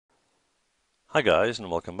Hi guys, and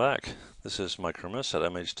welcome back. This is Mike Hermes at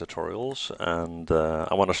MH Tutorials, and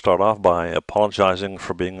I want to start off by apologizing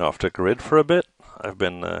for being off the grid for a bit. I've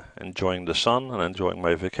been enjoying the sun and enjoying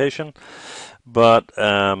my vacation, but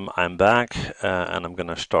I'm back and I'm going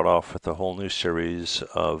to start off with a whole new series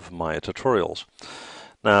of my tutorials.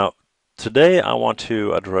 Now, today I want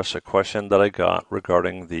to address a question that I got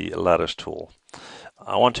regarding the lattice tool.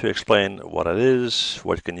 I want to explain what it is,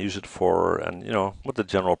 what you can use it for, and what the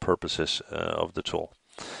general purpose is of the tool.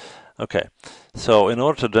 Okay, so in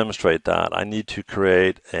order to demonstrate that, I need to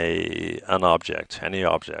create an object, any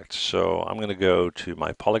object. So I'm going to go to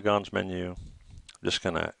my polygons menu. I'm just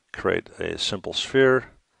going to create a simple sphere,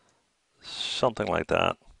 something like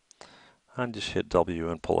that, and just hit W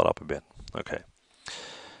and pull it up a bit. Okay,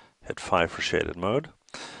 hit 5 for shaded mode.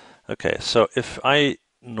 Okay, so if I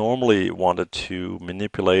normally wanted to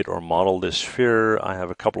manipulate or model this sphere, I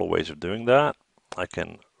have a couple of ways of doing that. I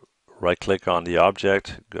can right-click on the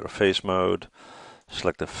object, go to face mode,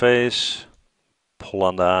 select the face, pull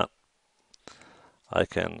on that. I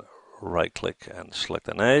can right-click and select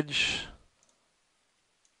an edge,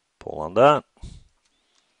 pull on that.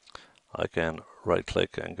 I can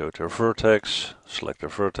right-click and go to a vertex, select a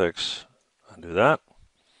vertex, and do that.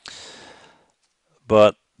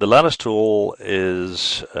 But the lattice tool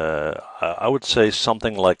is, I would say,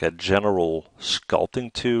 something like a general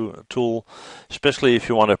sculpting tool, especially if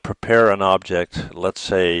you want to prepare an object. Let's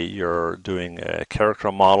say you're doing a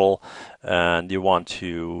character model and you want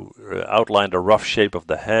to outline the rough shape of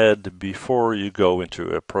the head before you go into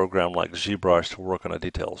a program like ZBrush to work on the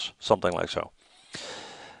details, something like so.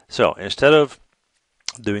 So instead of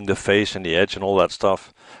doing the face and the edge and all that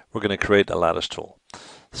stuff, we're going to create a lattice tool.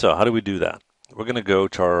 So how do we do that? We're going to go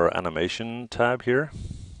to our animation tab here.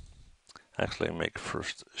 Actually, make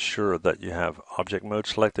first sure that you have object mode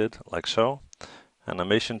selected, like so.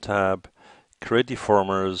 Animation tab, create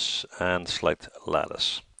deformers, and select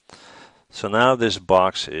lattice. So now this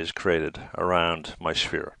box is created around my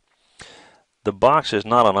sphere. The box is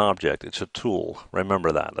not an object, it's a tool.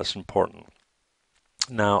 Remember that, that's important.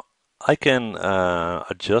 Now, I can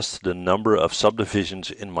adjust the number of subdivisions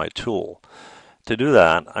in my tool. To do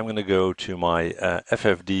that, I'm going to go to my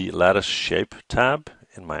FFD Lattice Shape tab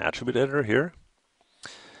in my attribute editor here.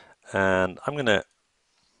 And I'm going to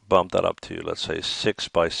bump that up to, let's say, 6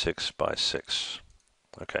 by 6 by 6.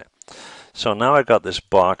 Okay. So now I got this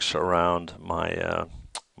box around my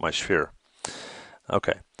my sphere.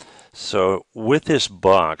 Okay. So with this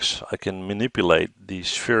box, I can manipulate the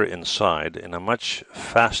sphere inside in a much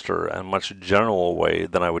faster and much general way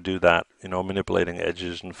than I would do that, manipulating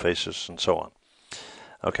edges and faces and so on.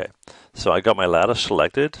 Okay, so I got my lattice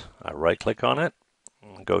selected. I right-click on it,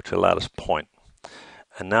 and go to lattice point.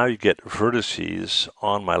 And now you get vertices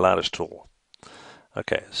on my lattice tool.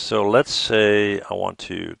 Okay, so let's say I want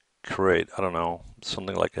to create, I don't know,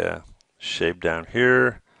 something like a shape down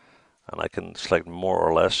here. And I can select more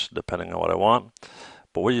or less depending on what I want.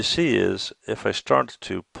 But what you see is if I start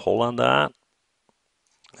to pull on that,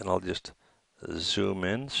 and I'll just zoom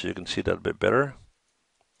in so you can see that a bit better.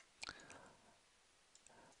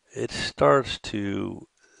 It starts to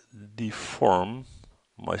deform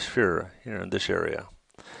my sphere here in this area.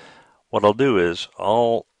 What I'll do is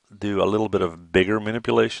I'll do a little bit of bigger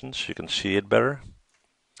manipulations so you can see it better.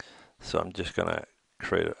 So I'm just going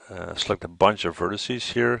to select a bunch of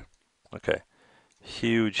vertices here. Okay,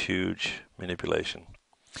 huge manipulation.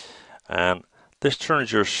 And this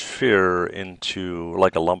turns your sphere into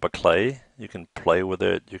like a lump of clay. You can play with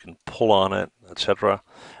it, you can pull on it, etc.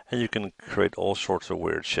 And you can create all sorts of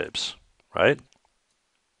weird shapes, right?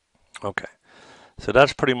 Okay, so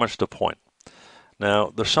that's pretty much the point. Now,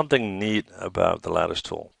 there's something neat about the lattice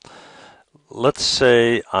tool. Let's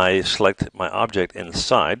say I select my object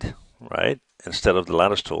inside, right, instead of the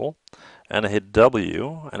lattice tool, and I hit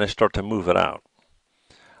W and I start to move it out.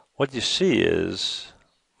 What you see is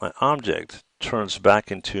my object turns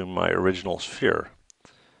back into my original sphere.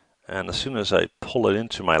 And as soon as I pull it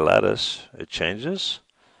into my lattice, it changes.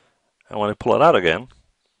 And when I pull it out again,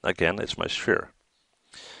 it's my sphere.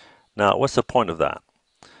 Now, what's the point of that?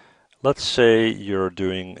 Let's say you're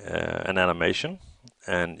doing an animation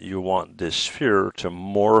and you want this sphere to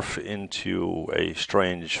morph into a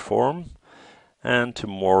strange form and to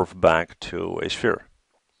morph back to a sphere.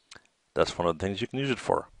 That's one of the things you can use it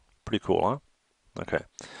for. Pretty cool, huh? Okay.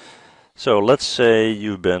 So let's say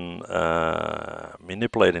you've been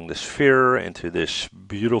manipulating the sphere into this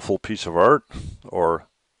beautiful piece of art or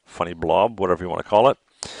funny blob, whatever you want to call it,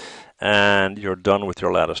 and you're done with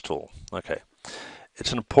your lattice tool. Okay.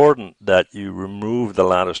 it's important that you remove the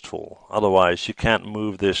lattice tool. Otherwise, you can't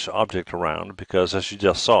move this object around because, as you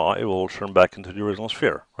just saw, it will turn back into the original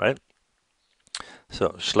sphere, right?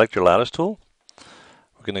 So select your lattice tool.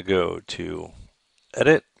 We're going to go to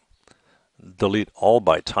Edit, Delete All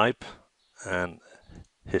by Type, and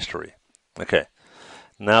History. Okay,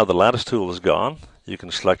 now the lattice tool is gone. You can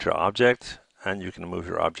select your object and you can move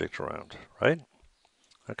your object around, right?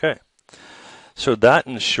 Okay. So that,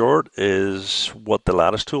 in short, is what the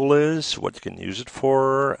lattice tool is, what you can use it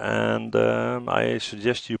for, and I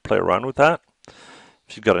suggest you play around with that.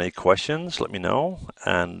 If you've got any questions, let me know,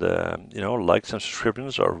 and likes and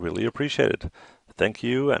subscriptions are really appreciated. Thank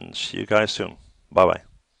you, and see you guys soon. Bye-bye.